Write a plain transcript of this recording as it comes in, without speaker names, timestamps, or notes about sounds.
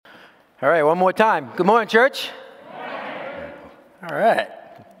All right, one more time. Good morning, church. All right.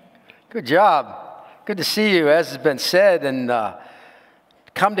 Good job. Good to see you, as has been said, and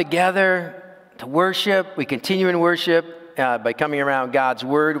come together to worship. We continue in worship by coming around God's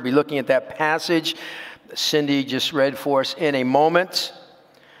Word. We'll be looking at that passage that Cindy just read for us in a moment.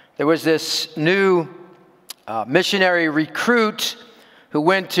 There was this new missionary recruit who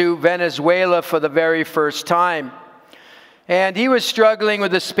went to Venezuela for the very first time. And he was struggling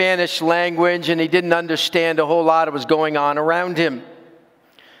with the Spanish language, and he didn't understand a whole lot of what was going on around him.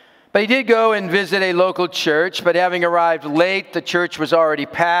 But he did go and visit a local church, but having arrived late, the church was already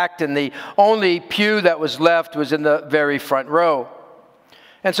packed, and the only pew that was left was in the very front row.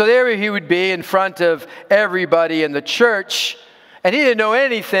 And so there he would be in front of everybody in the church, and he didn't know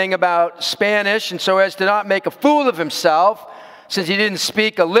anything about Spanish, and so as to not make a fool of himself, since he didn't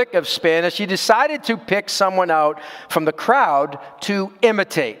speak a lick of Spanish, he decided to pick someone out from the crowd to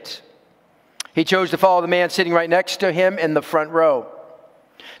imitate. He chose to follow the man sitting right next to him in the front row.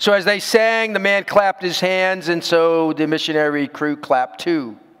 So as they sang, the man clapped his hands, and so the missionary recruit clapped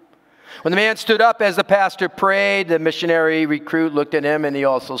too. When the man stood up as the pastor prayed, the missionary recruit looked at him and he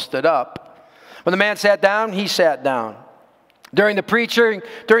also stood up. When the man sat down, he sat down. During the preaching,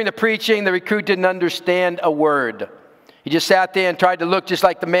 the recruit didn't understand a word. He just sat there and tried to look just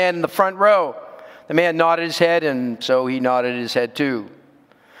like the man in the front row. The man nodded his head, and so he nodded his head too.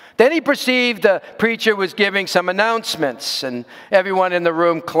 Then he perceived the preacher was giving some announcements, and everyone in the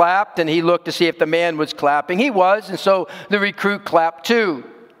room clapped, and he looked to see if the man was clapping. He was, and so the recruit clapped too.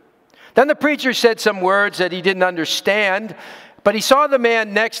 Then the preacher said some words that he didn't understand, but he saw the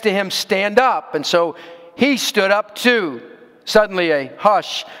man next to him stand up, and so he stood up too. Suddenly a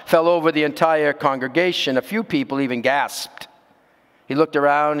hush fell over the entire congregation. A few people even gasped. He looked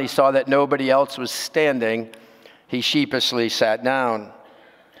around, he saw that nobody else was standing. He sheepishly sat down.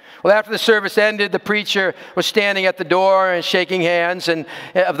 Well, after the service ended, the preacher was standing at the door and shaking hands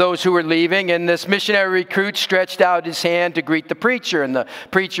of those who were leaving, and this missionary recruit stretched out his hand to greet the preacher, and the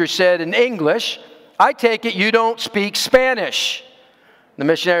preacher said in English, "I take it you don't speak Spanish." The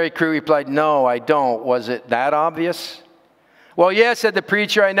missionary recruit replied, "No, I don't. Was it that obvious?" "Well, yes," said the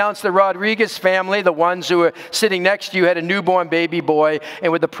preacher. "I announced the Rodriguez family, the ones who were sitting next to you, had a newborn baby boy,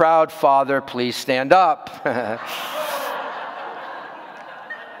 and with a proud father, please stand up."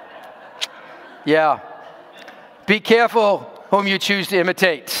 Yeah. Be careful whom you choose to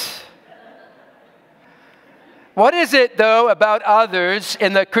imitate. What is it, though, about others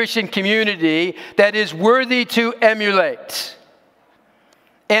in the Christian community that is worthy to emulate?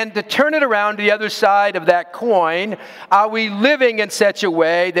 And to turn it around to the other side of that coin, are we living in such a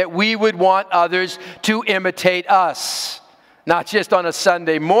way that we would want others to imitate us? Not just on a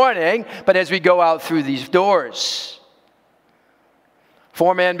Sunday morning, but as we go out through these doors.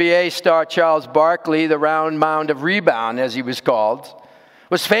 Former NBA star Charles Barkley, the round mound of rebound, as he was called,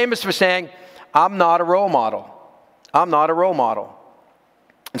 was famous for saying, "I'm not a role model. I'm not a role model."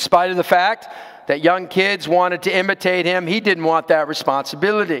 In spite of the fact that young kids wanted to imitate him, he didn't want that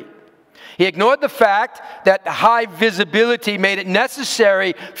responsibility. He ignored the fact that high visibility made it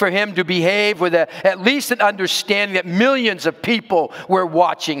necessary for him to behave with at least an understanding that millions of people were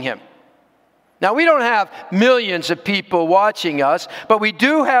watching him. Now, we don't have millions of people watching us, but we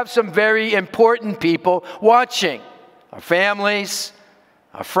do have some very important people watching. Our families,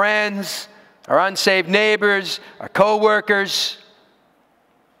 our friends, our unsaved neighbors, our co-workers.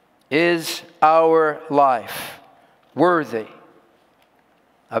 Is our life worthy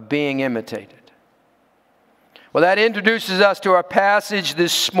of being imitated? Well, that introduces us to our passage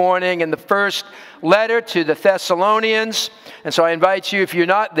this morning in the first letter to the Thessalonians. And so I invite you, if you're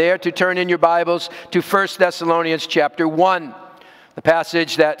not there, to turn in your Bibles to 1 Thessalonians chapter 1, the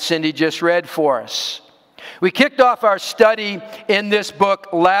passage that Cindy just read for us. We kicked off our study in this book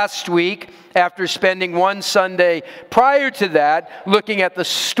last week after spending one Sunday prior to that looking at the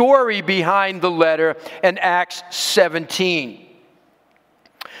story behind the letter in Acts 17.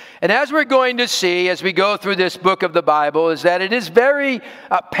 And as we're going to see as we go through this book of the Bible is that it is very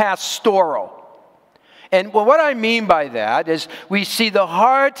pastoral. And what I mean by that is we see the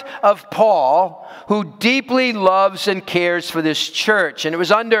heart of Paul, who deeply loves and cares for this church. And it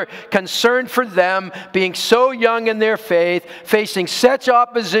was under concern for them being so young in their faith, facing such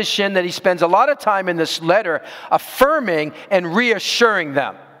opposition, that he spends a lot of time in this letter affirming and reassuring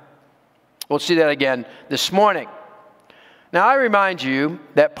them. We'll see that again this morning. Now, I remind you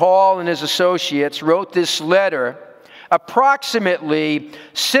that Paul and his associates wrote this letter approximately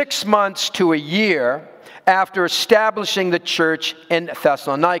 6 months to a year after establishing the church in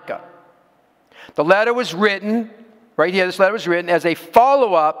Thessalonica. The letter was written right here, this letter was written as a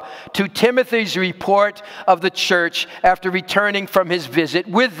follow-up to Timothy's report of the church after returning from his visit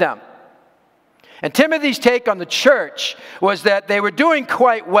with them. And Timothy's take on the church was that they were doing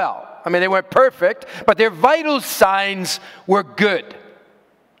quite well. I mean, they weren't perfect, but their vital signs were good.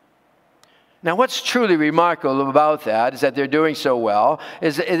 Now, what's truly remarkable about that is that they're doing so well,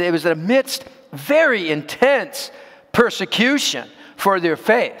 is it was amidst very intense persecution for their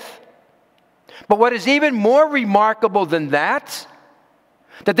faith. But what is even more remarkable than that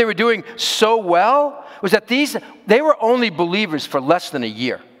they were doing so well, was that they were only believers for less than a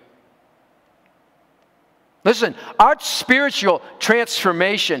year. Listen, our spiritual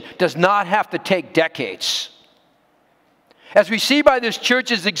transformation does not have to take decades. As we see by this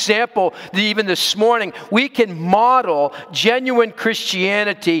church's example, even this morning, we can model genuine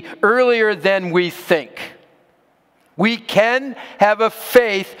Christianity earlier than we think. We can have a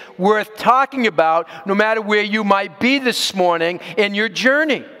faith worth talking about no matter where you might be this morning in your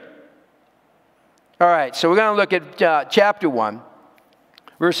journey. All right, so we're going to look at chapter 1,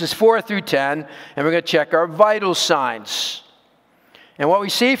 verses 4 through 10, and we're going to check our vital signs. And what we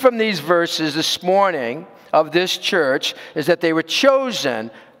see from these verses this morning of this church is that they were chosen,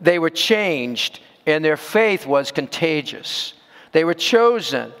 they were changed, and their faith was contagious. They were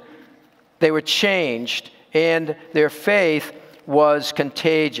chosen, they were changed, and their faith was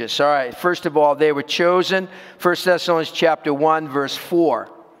contagious. All right, first of all, they were chosen. 1 Thessalonians chapter 1, verse 4.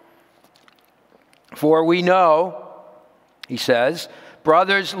 For we know, he says,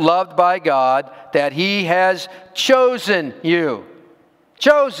 brothers loved by God, that he has chosen you.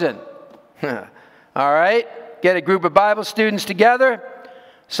 Chosen. All right, get a group of Bible students together.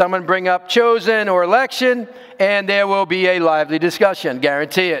 Someone bring up chosen or election, and there will be a lively discussion,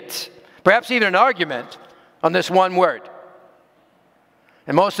 guarantee it. Perhaps even an argument on this one word.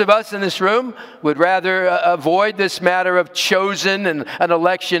 And most of us in this room would rather avoid this matter of chosen and an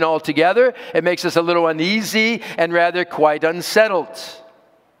election altogether. It makes us a little uneasy and rather quite unsettled.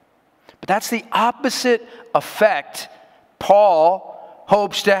 But that's the opposite effect Paul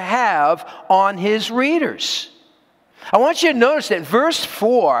hopes to have on his readers. I want you to notice that verse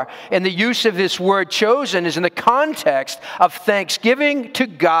 4, in the use of this word chosen, is in the context of thanksgiving to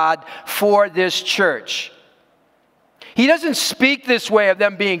God for this church. He doesn't speak this way of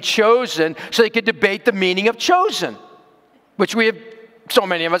them being chosen so they could debate the meaning of chosen, which so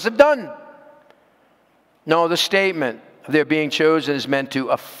many of us have done. No, the statement of their being chosen is meant to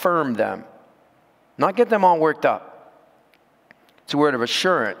affirm them, not get them all worked up. It's a word of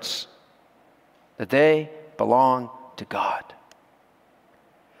assurance that they belong to God.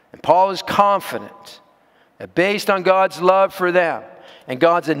 And Paul is confident that based on God's love for them and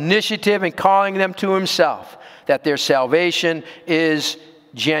God's initiative in calling them to himself, that their salvation is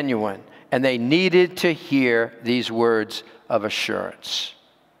genuine. And they needed to hear these words of assurance.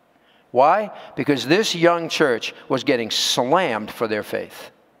 Why? Because this young church was getting slammed for their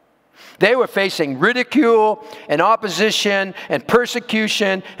faith. They were facing ridicule and opposition and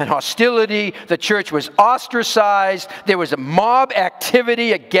persecution and hostility. The church was ostracized. There was a mob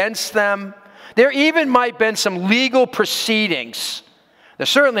activity against them. There even might have been some legal proceedings. There's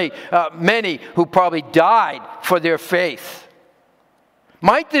certainly many who probably died for their faith.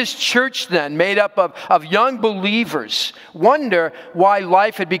 Might this church then, made up of young believers, wonder why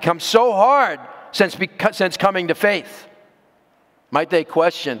life had become so hard since coming to faith? Might they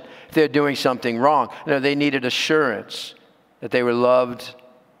question if they're doing something wrong? No, they needed assurance that they were loved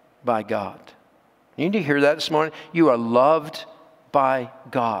by God. You need to hear that this morning. You are loved by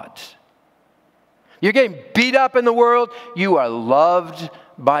God. You're getting beat up in the world. You are loved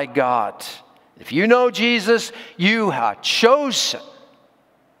by God. If you know Jesus, you are chosen.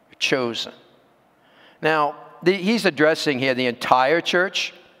 You're chosen. Now, he's addressing here the entire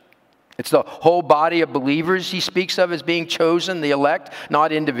church. It's the whole body of believers he speaks of as being chosen, the elect,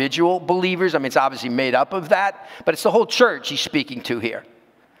 not individual believers. I mean, it's obviously made up of that, but it's the whole church he's speaking to here.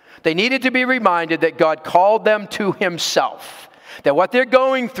 They needed to be reminded that God called them to himself, that what they're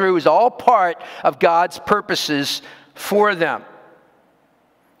going through is all part of God's purposes for them.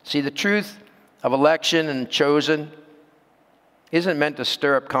 See, the truth of election and chosen isn't meant to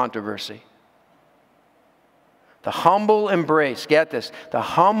stir up controversy. The humble embrace, get this, the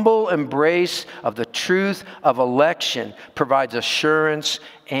humble embrace of the truth of election provides assurance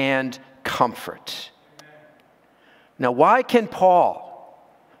and comfort. Now, why can Paul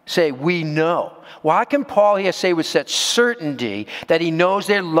say, we know? Why can Paul here say with such certainty that he knows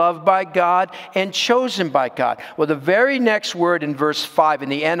they're loved by God and chosen by God? Well, the very next word in verse 5 in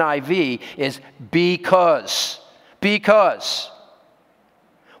the NIV is because. Because.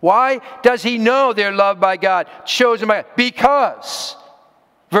 Why does he know they're loved by God, chosen by God? Because,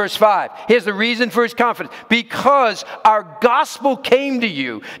 verse 5, here's the reason for his confidence. Because our gospel came to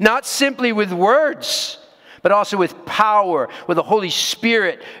you, not simply with words, but also with power, with the Holy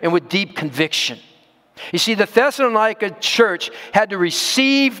Spirit, and with deep conviction. You see, the Thessalonica church had to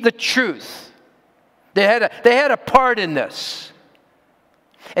receive the truth. They had a part in this.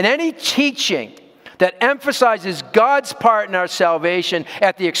 And any teaching that emphasizes God's part in our salvation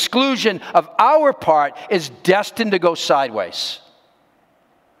at the exclusion of our part is destined to go sideways.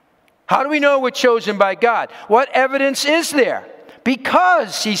 How do we know we're chosen by God? What evidence is there?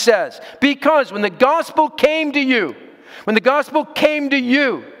 Because, he says, because when the gospel came to you,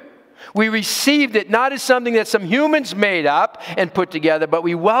 we received it not as something that some humans made up and put together, but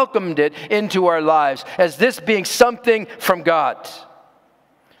we welcomed it into our lives as this being something from God.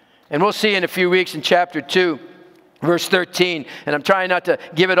 And we'll see in a few weeks in chapter 2, verse 13. And I'm trying not to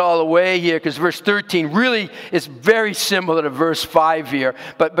give it all away here because verse 13 really is very similar to verse 5 here.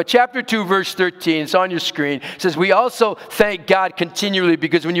 But chapter 2, verse 13, it's on your screen, says, we also thank God continually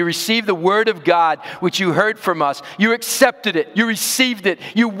because when you received the word of God, which you heard from us, you accepted it, you received it,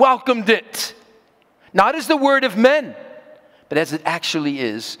 you welcomed it. Not as the word of men, but as it actually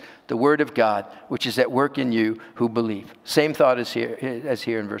is, the word of God, which is at work in you who believe. Same thought as here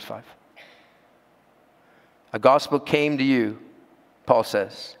in verse 5. A gospel came to you, Paul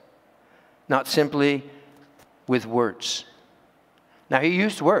says, not simply with words. Now, he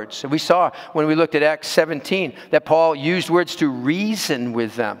used words. And we saw when we looked at Acts 17 that Paul used words to reason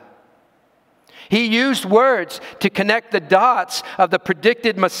with them. He used words to connect the dots of the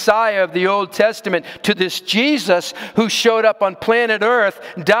predicted Messiah of the Old Testament to this Jesus who showed up on planet Earth,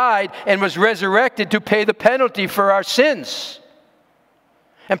 died, and was resurrected to pay the penalty for our sins.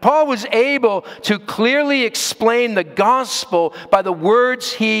 And Paul was able to clearly explain the gospel by the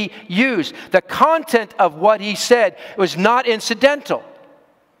words he used. The content of what he said was not incidental.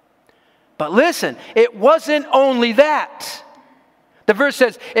 But listen, it wasn't only that. The verse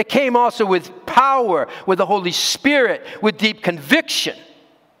says it came also with power, with the Holy Spirit, with deep conviction.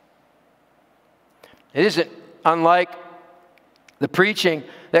 It isn't unlike the preaching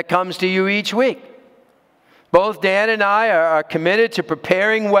that comes to you each week. Both Dan and I are committed to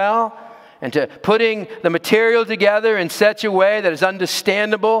preparing well and to putting the material together in such a way that is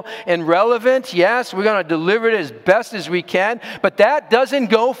understandable and relevant. Yes, we're going to deliver it as best as we can, but that doesn't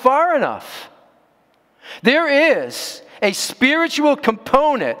go far enough. There is a spiritual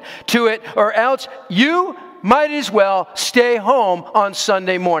component to it, or else you might as well stay home on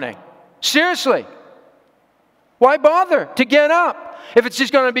Sunday morning. Seriously. Why bother to get up if it's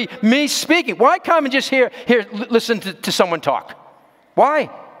just going to be me speaking? Why come and just listen to someone talk? Why?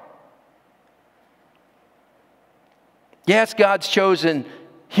 Yes, God's chosen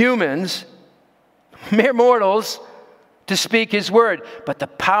humans, mere mortals, to speak his word, but the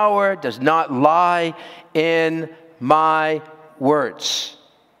power does not lie in my words.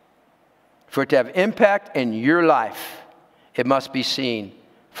 For it to have impact in your life, it must be seen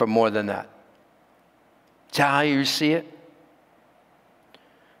for more than that. Is that how you see it?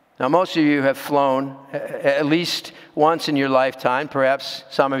 Now, most of you have flown at least once in your lifetime, perhaps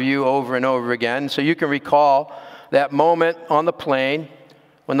some of you over and over again, so you can recall that moment on the plane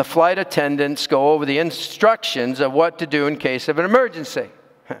when the flight attendants go over the instructions of what to do in case of an emergency.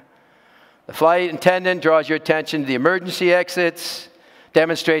 The flight attendant draws your attention to the emergency exits,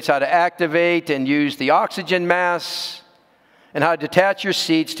 demonstrates how to activate and use the oxygen masks, and how to detach your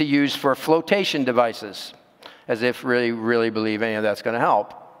seats to use for flotation devices, as if really believe any of that's going to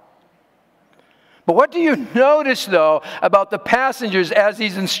help. But what do you notice, though, about the passengers as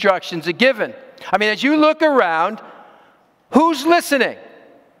these instructions are given? I mean, as you look around, who's listening?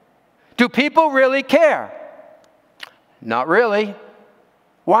 Do people really care? Not really.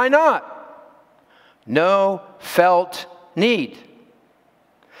 Why not? No felt need.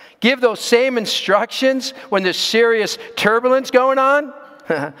 Give those same instructions when there's serious turbulence going on,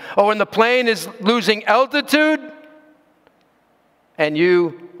 or when the plane is losing altitude, and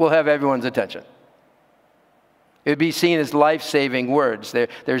you will have everyone's attention. It would be seen as life-saving words.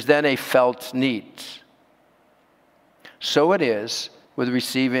 There's then a felt need. So it is with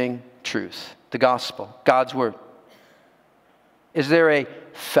receiving truth, the gospel, God's word. Is there a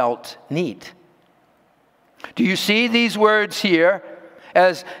felt need? Do you see these words here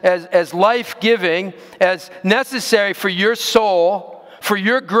as life-giving, as necessary for your soul, for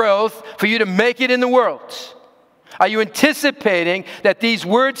your growth, for you to make it in the world? Are you anticipating that these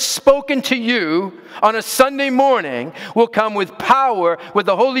words spoken to you on a Sunday morning will come with power, with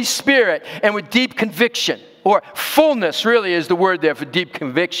the Holy Spirit, and with deep conviction? or fullness really is the word there for deep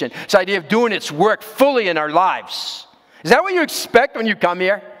conviction. It's the idea of doing its work fully in our lives. Is that what you expect when you come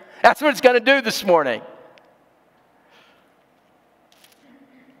here? That's what it's going to do this morning.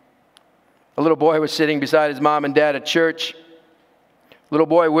 A little boy was sitting beside his mom and dad at church. Little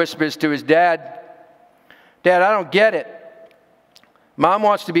boy whispers to his dad, "Dad, I don't get it. Mom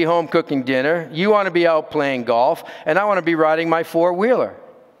wants to be home cooking dinner. You want to be out playing golf. And I want to be riding my four-wheeler.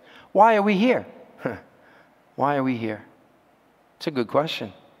 Why are we here?" Why are we here? It's a good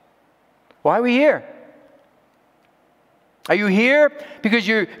question. Why are we here? Are you here because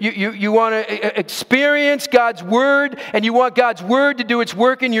you want to experience God's Word and you want God's Word to do its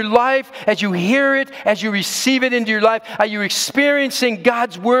work in your life as you hear it, as you receive it into your life? Are you experiencing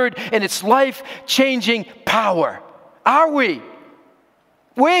God's Word and its life-changing power? Are we?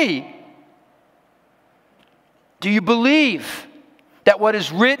 Do you believe that what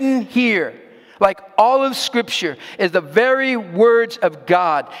is written here, like all of Scripture, is the very words of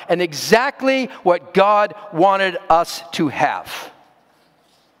God and exactly what God wanted us to have?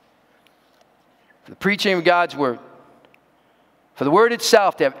 For the preaching of God's Word, for the Word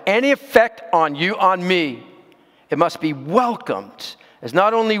itself to have any effect on you, on me, it must be welcomed as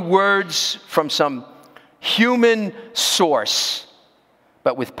not only words from some human source,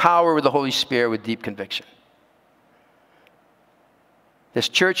 but with power with the Holy Spirit, with deep conviction. This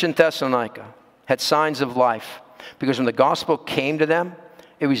church in Thessalonica had signs of life because when the gospel came to them,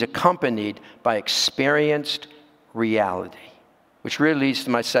 it was accompanied by experienced reality. Which really leads to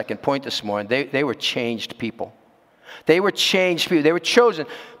my second point this morning. They were changed people. They were changed people. They were chosen.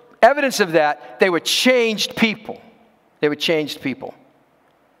 Evidence of that, they were changed people. They were changed people.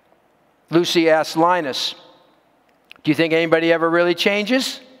 Lucy asked Linus, "Do you think anybody ever really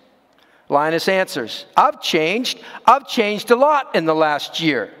changes?" Linus answers, I've changed a lot in the last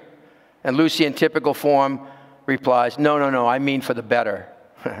year." And Lucy, in typical form, replies, No, I mean for the better.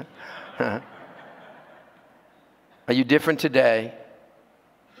 Are you different today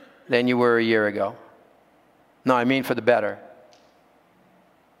than you were a year ago? No, I mean for the better.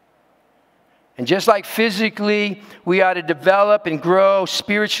 And just like physically we are to develop and grow,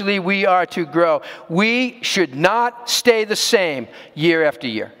 spiritually we are to grow. We should not stay the same year after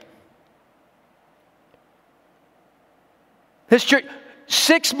year. This church,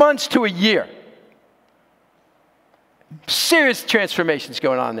 6 months to a year, serious transformations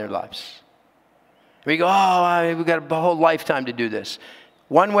going on in their lives. We go, we've got a whole lifetime to do this.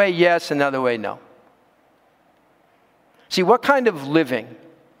 One way, yes, another way, no. See, what kind of living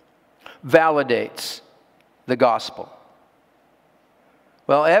validates the gospel?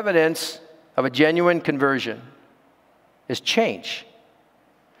 Well, evidence of a genuine conversion is change,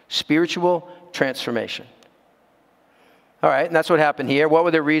 spiritual transformation. All right, and that's what happened here. What were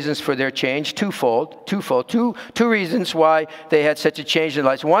the reasons for their change? Twofold. Two reasons why they had such a change in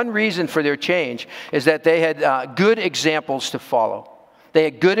their lives. One reason for their change is that they had good examples to follow. They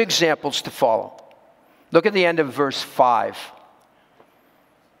had good examples to follow. Look at the end of verse 5.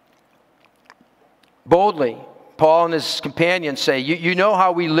 Boldly, Paul and his companions say, you know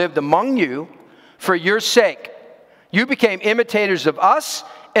how we lived among you for your sake. You became imitators of us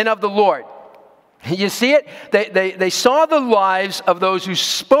and of the Lord. You see it? They saw the lives of those who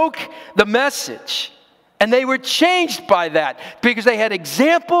spoke the message, and they were changed by that because they had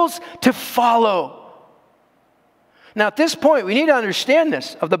examples to follow. Now, at this point, we need to understand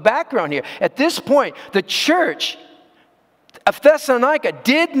this, of the background here. At this point, the church of Thessalonica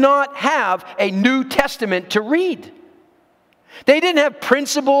did not have a New Testament to read. They didn't have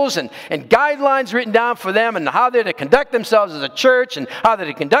principles and guidelines written down for them and how they're to conduct themselves as a church and how they're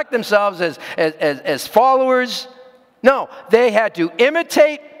to conduct themselves as followers. No, they had to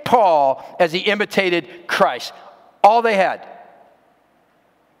imitate Paul as he imitated Christ. All they had.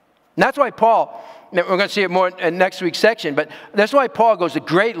 And that's why Paul, we're going to see it more in next week's section, but that's why Paul goes to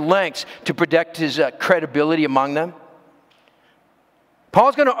great lengths to protect his credibility among them.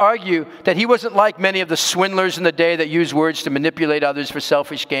 Paul's going to argue that he wasn't like many of the swindlers in the day that used words to manipulate others for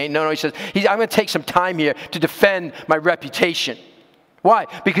selfish gain. No, he says, I'm going to take some time here to defend my reputation. Why?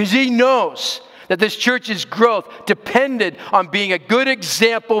 Because he knows that this church's growth depended on being a good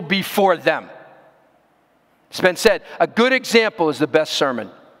example before them. It's been said, a good example is the best sermon.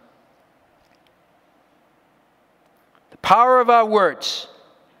 The power of our words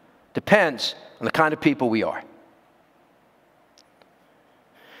depends on the kind of people we are.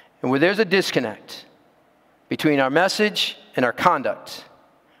 And where there's a disconnect between our message and our conduct,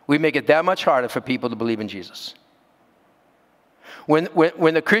 we make it that much harder for people to believe in Jesus. When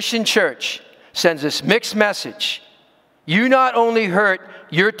the Christian church sends this mixed message, you not only hurt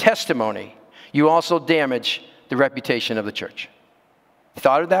your testimony, you also damage the reputation of the church. You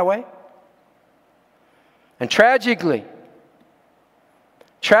thought of it that way? And tragically,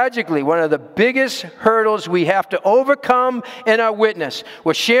 one of the biggest hurdles we have to overcome in our witness,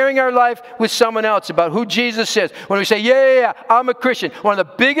 we're sharing our life with someone else about who Jesus is. When we say, yeah, I'm a Christian, one of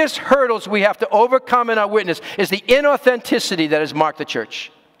the biggest hurdles we have to overcome in our witness is the inauthenticity that has marked the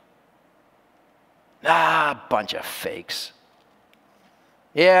church. Bunch of fakes.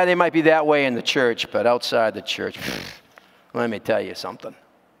 Yeah, they might be that way in the church, but outside the church, let me tell you something.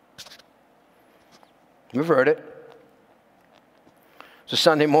 You've heard it. So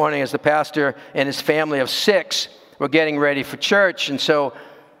Sunday morning, as the pastor and his family of 6 were getting ready for church, and so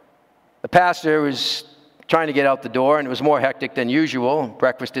the pastor was trying to get out the door, and it was more hectic than usual.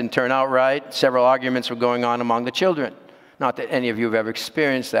 Breakfast didn't turn out right. Several arguments were going on among the children. Not that any of you have ever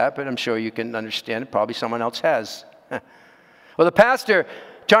experienced that, but I'm sure you can understand it. Probably someone else has. Well, the pastor,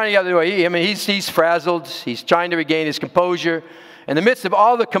 trying to get out the door, he's frazzled. He's trying to regain his composure. In the midst of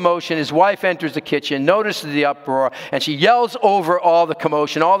all the commotion, his wife enters the kitchen, notices the uproar, and she yells over all the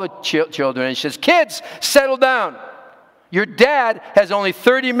commotion, all the children, and she says, "Kids, settle down. Your dad has only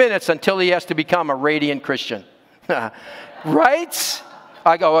 30 minutes until he has to become a radiant Christian." Right?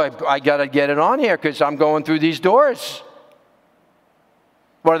 I go, I got to get it on here because I'm going through these doors.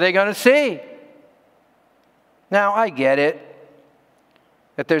 What are they going to see? Now, I get it,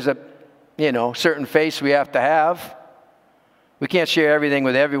 that there's a, certain face we have to have. We can't share everything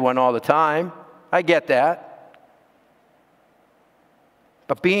with everyone all the time. I get that.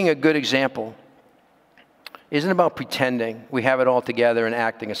 But being a good example isn't about pretending we have it all together and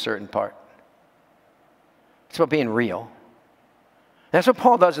acting a certain part. It's about being real. That's what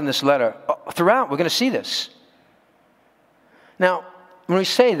Paul does in this letter. Throughout, we're going to see this. Now, when we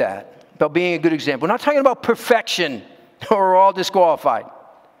say that, about being a good example, we're not talking about perfection or we're all disqualified,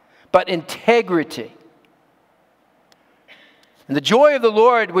 but integrity. And the joy of the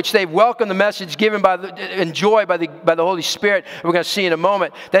Lord, which they've welcomed the message given enjoyed by the Holy Spirit, we're going to see in a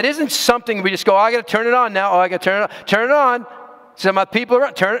moment, that isn't something we just go, I got to turn it on now. I got to turn it on. Turn it on. Some people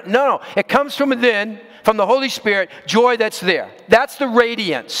are turn it. No. It comes from within, from the Holy Spirit, joy that's there. That's the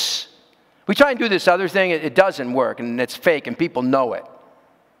radiance. We try and do this other thing, it doesn't work, and it's fake, and people know it.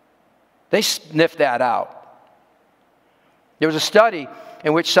 They sniff that out. There was a study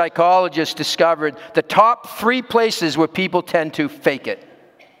in which psychologists discovered the top 3 places where people tend to fake it.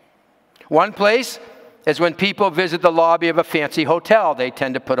 One place is when people visit the lobby of a fancy hotel. They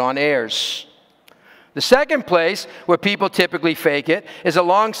tend to put on airs. The second place where people typically fake it is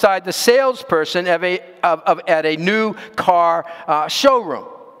alongside the salesperson at a new car showroom.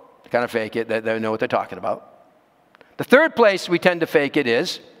 They kind of fake it. They know what they're talking about. The third place we tend to fake it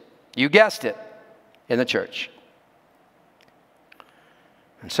is, you guessed it, in the church.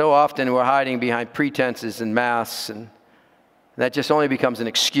 And so often we're hiding behind pretenses and masks, and that just only becomes an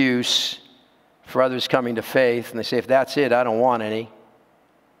excuse for others coming to faith. And they say, if that's it, I don't want any.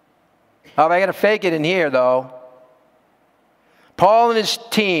 Oh, I got to fake it in here, though. Paul and his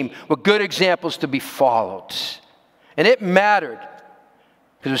team were good examples to be followed. And it mattered,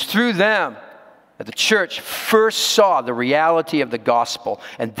 because it was through them that the church first saw the reality of the gospel,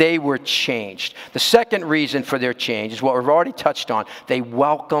 and they were changed. The second reason for their change is what we've already touched on. They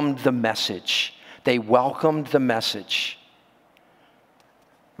welcomed the message. They welcomed the message.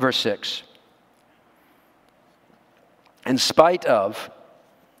 Verse 6. In spite of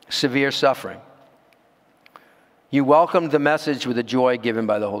severe suffering, you welcomed the message with the joy given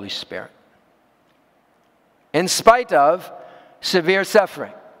by the Holy Spirit. In spite of severe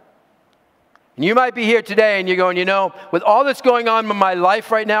suffering. And you might be here today and you're going, with all that's going on in my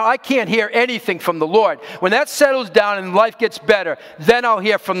life right now, I can't hear anything from the Lord. When that settles down and life gets better, then I'll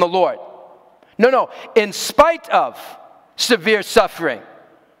hear from the Lord. No. In spite of severe suffering,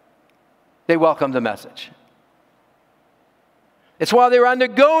 they welcomed the message. It's while they were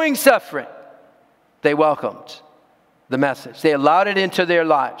undergoing suffering, they welcomed the message. They allowed it into their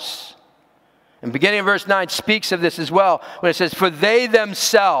lives. And beginning of verse 9 speaks of this as well, when it says, for they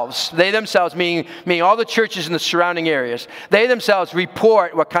themselves meaning all the churches in the surrounding areas, they themselves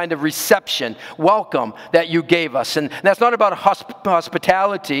report what kind of reception, welcome that you gave us. And that's not about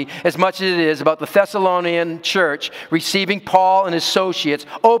hospitality as much as it is about the Thessalonian church receiving Paul and his associates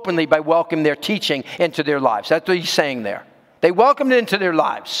openly by welcoming their teaching into their lives. That's what he's saying there. They welcomed it into their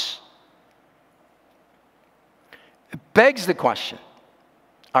lives. It begs the question,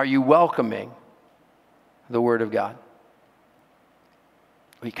 are you welcoming the Word of God?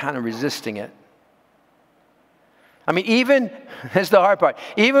 Are you kind of resisting it? Here's the hard part,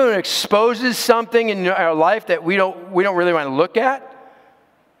 even when it exposes something in our life that we don't really want to look at,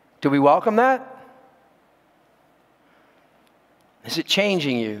 Do we welcome that? Is it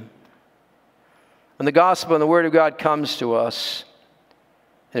changing you? When the gospel and the word of God comes to us,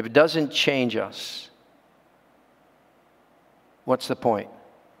 and if it doesn't change us, what's the point?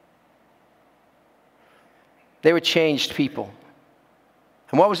 They were changed people.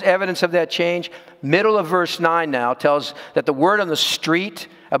 And what was evidence of that change? Middle of verse 9 now tells that the word on the street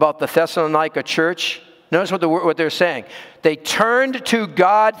about the Thessalonica church, notice what they're saying. They turned to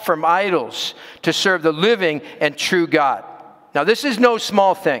God from idols to serve the living and true God. Now, this is no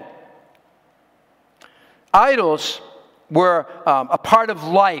small thing. Idols were a part of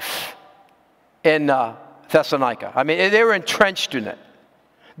life in Thessalonica. I mean, they were entrenched in it.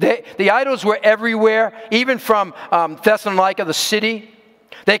 The idols were everywhere, even from Thessalonica, the city.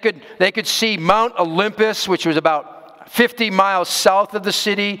 They could see Mount Olympus, which was about 50 miles south of the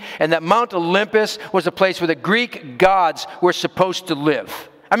city, and that Mount Olympus was a place where the Greek gods were supposed to live.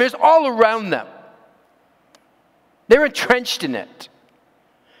 I mean, it was all around them. They were entrenched in it.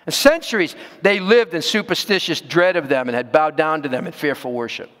 And centuries, they lived in superstitious dread of them and had bowed down to them in fearful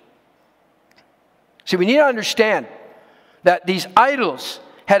worship. See, we need to understand that these idols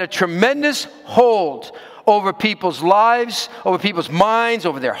had a tremendous hold over people's lives, over people's minds,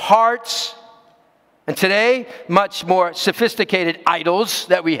 over their hearts. And today, much more sophisticated idols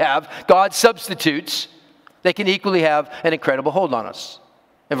that we have, God substitutes, they can equally have an incredible hold on us,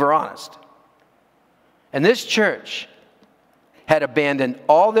 if we're honest. And this church had abandoned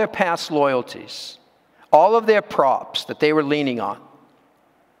all their past loyalties, all of their props that they were leaning on,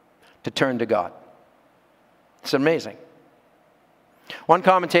 to turn to God. It's amazing. One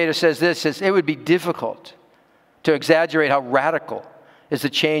commentator says it would be difficult to exaggerate how radical is the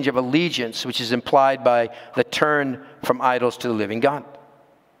change of allegiance, which is implied by the turn from idols to the living God.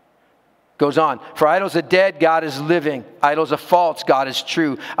 Goes on, for idols are dead, God is living. Idols are false, God is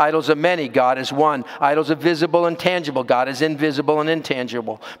true. Idols are many, God is one. Idols are visible and tangible, God is invisible and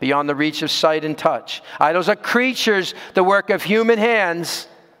intangible, beyond the reach of sight and touch. Idols are creatures, the work of human hands.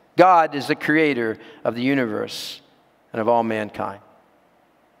 God is the creator of the universe and of all mankind.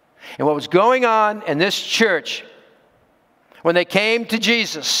 And what was going on in this church when they came to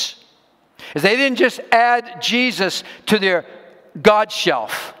Jesus is they didn't just add Jesus to their God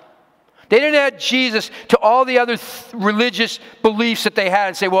shelf. They didn't add Jesus to all the other religious beliefs that they had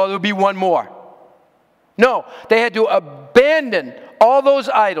and say, well, there'll be one more. No, they had to abandon all those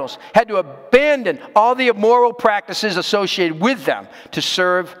idols, had to abandon all the immoral practices associated with them to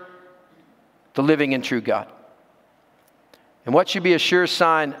serve the living and true God. And what should be a sure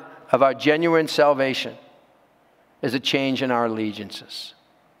sign of our genuine salvation is a change in our allegiances.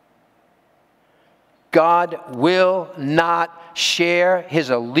 God will not share his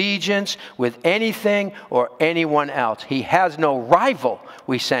allegiance with anything or anyone else. He has no rival,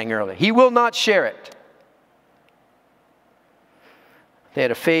 we sang earlier. He will not share it. They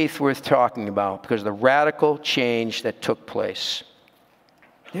had a faith worth talking about because of the radical change that took place.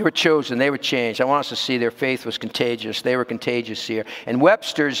 They were chosen. They were changed. I want us to see their faith was contagious. They were contagious here. And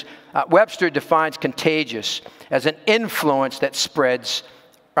Webster defines contagious as an influence that spreads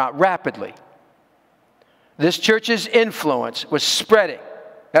rapidly. This church's influence was spreading.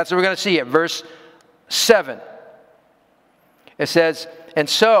 That's what we're going to see at verse 7. It says, and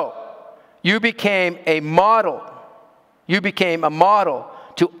so you became a model. You became a model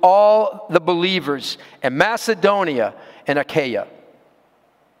to all the believers in Macedonia and Achaia.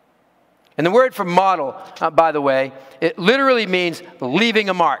 And the word for model, by the way, it literally means leaving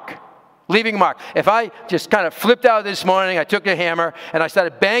a mark. Leaving a mark. If I just kind of flipped out this morning, I took a hammer and I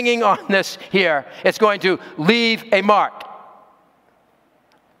started banging on this here, it's going to leave a mark.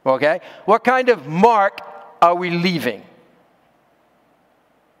 Okay? What kind of mark are we leaving?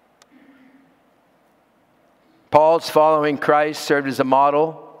 Paul's following Christ served as a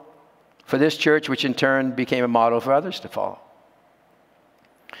model for this church, which in turn became a model for others to follow.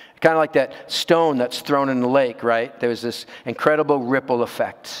 Kind of like that stone that's thrown in the lake, right? There's this incredible ripple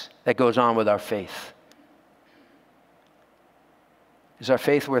effect that goes on with our faith. Is our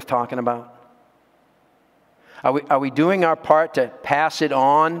faith worth talking about? Are we doing our part to pass it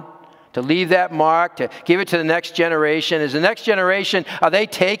on, to leave that mark, to give it to the next generation? Is the next generation, are they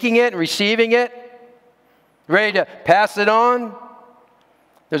taking it and receiving it? Ready to pass it on?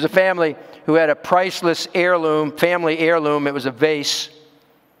 There's a family who had a priceless heirloom, family heirloom. It was a vase.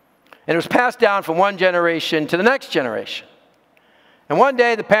 And it was passed down from one generation to the next generation. And one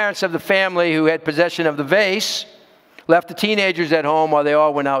day, the parents of the family who had possession of the vase left the teenagers at home while they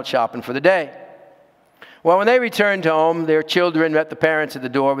all went out shopping for the day. Well, when they returned home, their children met the parents at the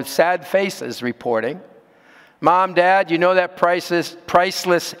door with sad faces reporting Mom, Dad, you know that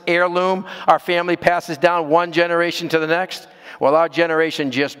priceless heirloom our family passes down one generation to the next? Well, our generation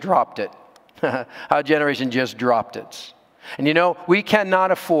just dropped it. Our generation just dropped it. And you know, we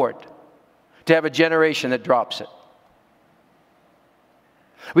cannot afford to have a generation that drops it.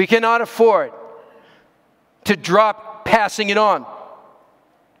 We cannot afford to drop passing it on.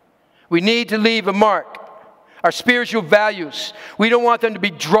 We need to leave a mark. Our spiritual values, we don't want them to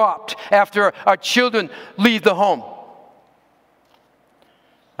be dropped after our children leave the home.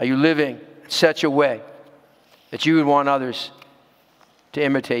 Are you living in such a way that you would want others to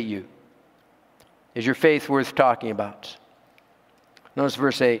imitate you? Is your faith worth talking about? Notice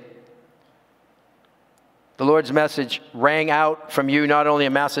verse 8. The Lord's message rang out from you not only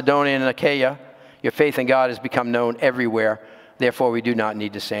in Macedonia and Achaia. Your faith in God has become known everywhere. Therefore, we do not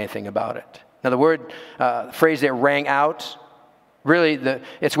need to say anything about it. Now, the phrase there, rang out, really,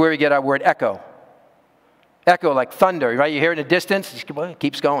 it's where we get our word echo. Echo, like thunder, right? You hear it in the distance, it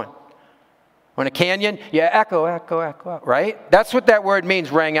keeps going. Or in a canyon, yeah, echo, echo, echo, right? That's what that word means,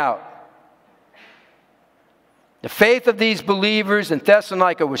 rang out. The faith of these believers in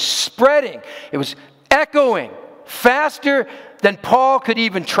Thessalonica was spreading. It was echoing faster than Paul could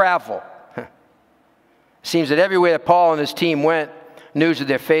even travel. It seems that everywhere that Paul and his team went, news of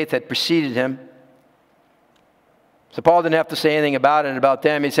their faith had preceded him. So Paul didn't have to say anything about it, about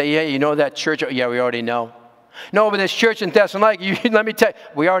them. He'd say, yeah, you know that church? Yeah, we already know. No, but this church in Thessalonica, let me tell you,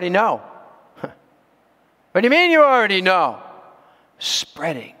 we already know. What do you mean you already know?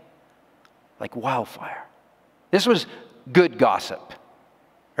 Spreading like wildfire. This was good gossip,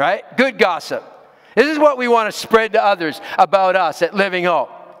 right? Good gossip. This is what we want to spread to others about us at Living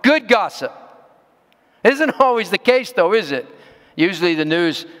Hope. Good gossip. It isn't always the case, though, is it? Usually the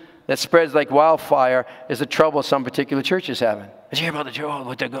news that spreads like wildfire is the trouble some particular church is having. Did you hear about the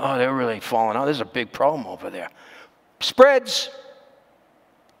church? Oh, they're really falling out. There's a big problem over there. Spreads.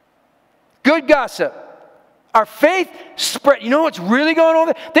 Good gossip. Our faith spread. You know what's really going on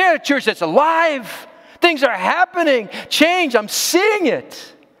there? They're a church that's alive. Things are happening. Change. I'm seeing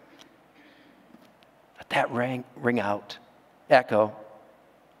it. Let that ring out. Echo.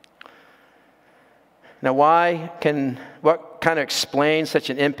 Now, what kind of explains such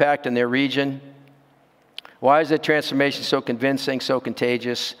an impact in their region? Why is the transformation so convincing, so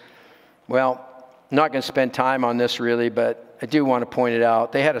contagious? Well, I'm not going to spend time on this really, but I do want to point it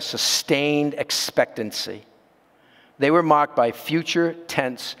out. They had a sustained expectancy. They were marked by future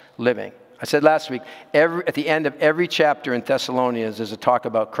tense living. I said last week, at the end of every chapter in Thessalonians, there's a talk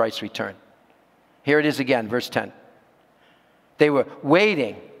about Christ's return. Here it is again, verse 10. They were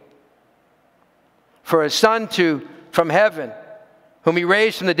waiting for his Son from heaven, whom he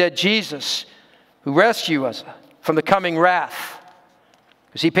raised from the dead, Jesus, who rescued us from the coming wrath.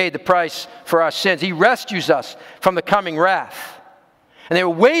 Because he paid the price for our sins. He rescues us from the coming wrath. And they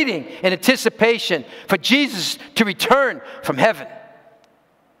were waiting in anticipation for Jesus to return from heaven.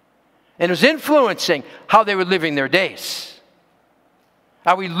 And it was influencing how they were living their days.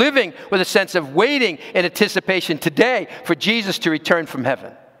 Are we living with a sense of waiting in anticipation today for Jesus to return from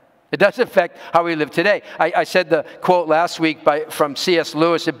heaven? It does affect how we live today. I said the quote last week from C.S.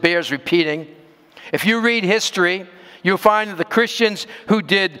 Lewis. It bears repeating. If you read history, you'll find that the Christians who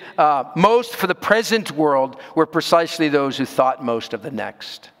did most for the present world were precisely those who thought most of the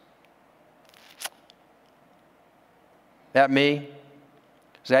next. That me?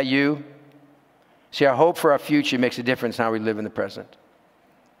 Is that you? See, our hope for our future makes a difference in how we live in the present.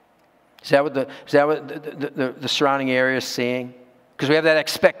 Is that what the surrounding area is seeing? Because we have that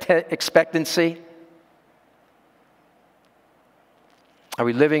expectancy. Are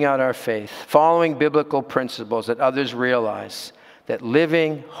we living out our faith, following biblical principles that others realize that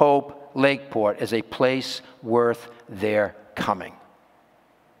Living Hope Lakeport is a place worth their coming?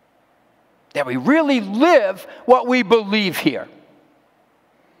 That we really live what we believe here.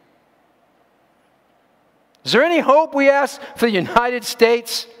 Is there any hope, we ask, for the United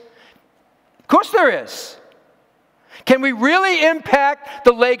States? Of course there is. Can we really impact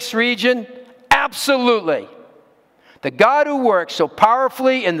the Lakes region? Absolutely. The God who works so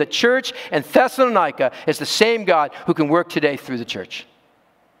powerfully in the church in Thessalonica is the same God who can work today through the church.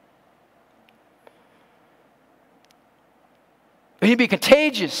 We need to be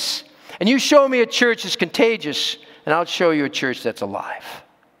contagious. And you show me a church that's contagious, and I'll show you a church that's alive.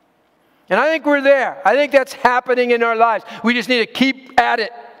 And I think we're there. I think that's happening in our lives. We just need to keep at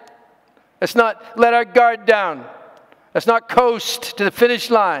it. Let's not let our guard down. Let's not coast to the finish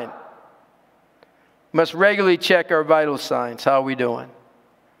line. We must regularly check our vital signs. How are we doing?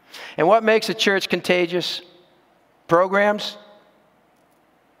 And what makes a church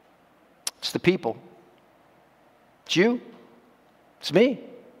It's you. It's me.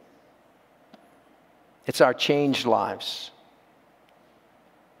 It's our changed lives.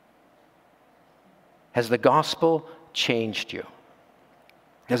 Has the gospel changed you?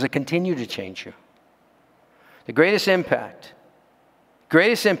 Does it continue to change you? The greatest impact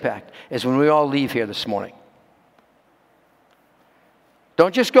is when we all leave here this morning.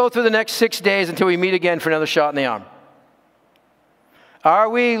 Don't just go through the next 6 days until we meet again for another shot in the arm. Are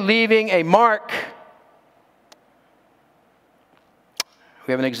we leaving a mark?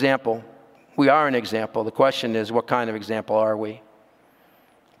 We have an example. We are an example. The question is, what kind of example are we?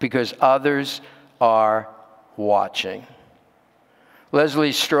 Because others are watching. Leslie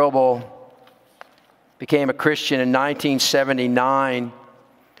Strobel became a Christian in 1979,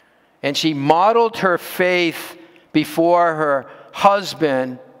 and she modeled her faith before her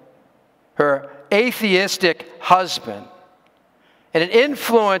husband, her atheistic husband. And it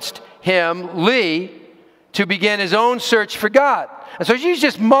influenced him, Lee, to begin his own search for God. And so she's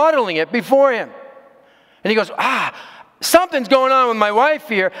just modeling it before him. And he goes, something's going on with my wife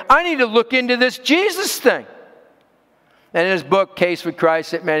here. I need to look into this Jesus thing. And in his book, Case with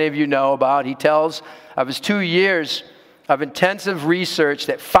Christ, that many of you know about, he tells of his 2 years of intensive research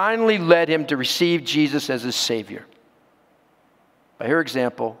that finally led him to receive Jesus as his Savior. By her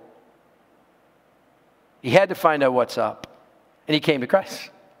example, he had to find out what's up. And he came to Christ.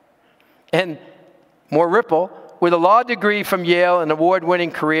 And more ripple, with a law degree from Yale and an award-winning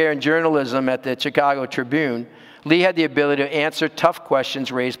career in journalism at the Chicago Tribune, Lee had the ability to answer tough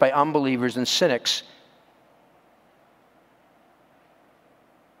questions raised by unbelievers and cynics.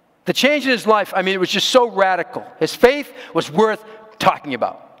 The change in his life, it was just so radical. His faith was worth talking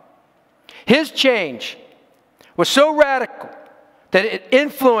about. His change was so radical that it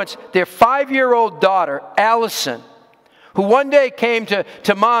influenced their 5-year-old daughter, Allison, who one day came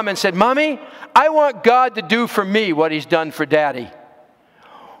to Mom and said, "Mommy, I want God to do for me what He's done for Daddy."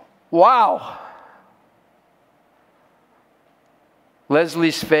 Wow.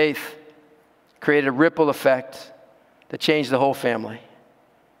 Leslie's faith created a ripple effect that changed the whole family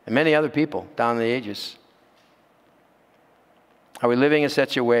and many other people down the ages. Are we living in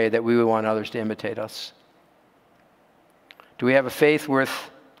such a way that we would want others to imitate us? Do we have a faith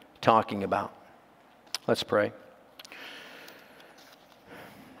worth talking about? Let's pray.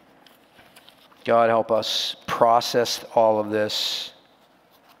 God, help us process all of this,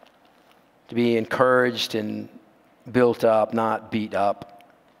 to be encouraged and built up, not beat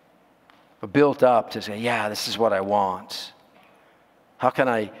up, but built up to say, yeah, this is what I want. How can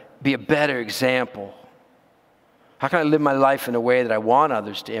I be a better example? How can I live my life in a way that I want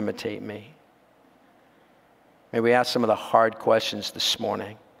others to imitate me? May we ask some of the hard questions this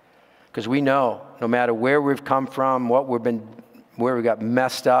morning, because we know no matter where we've come from, where we got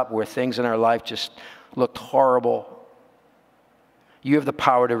messed up, where things in our life just looked horrible, you have the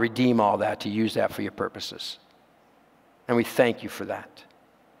power to redeem all that, to use that for your purposes. And we thank you for that.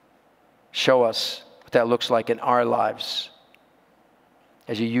 Show us what that looks like in our lives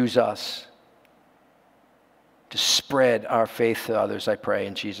as you use us to spread our faith to others, I pray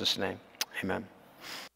in Jesus' name. Amen.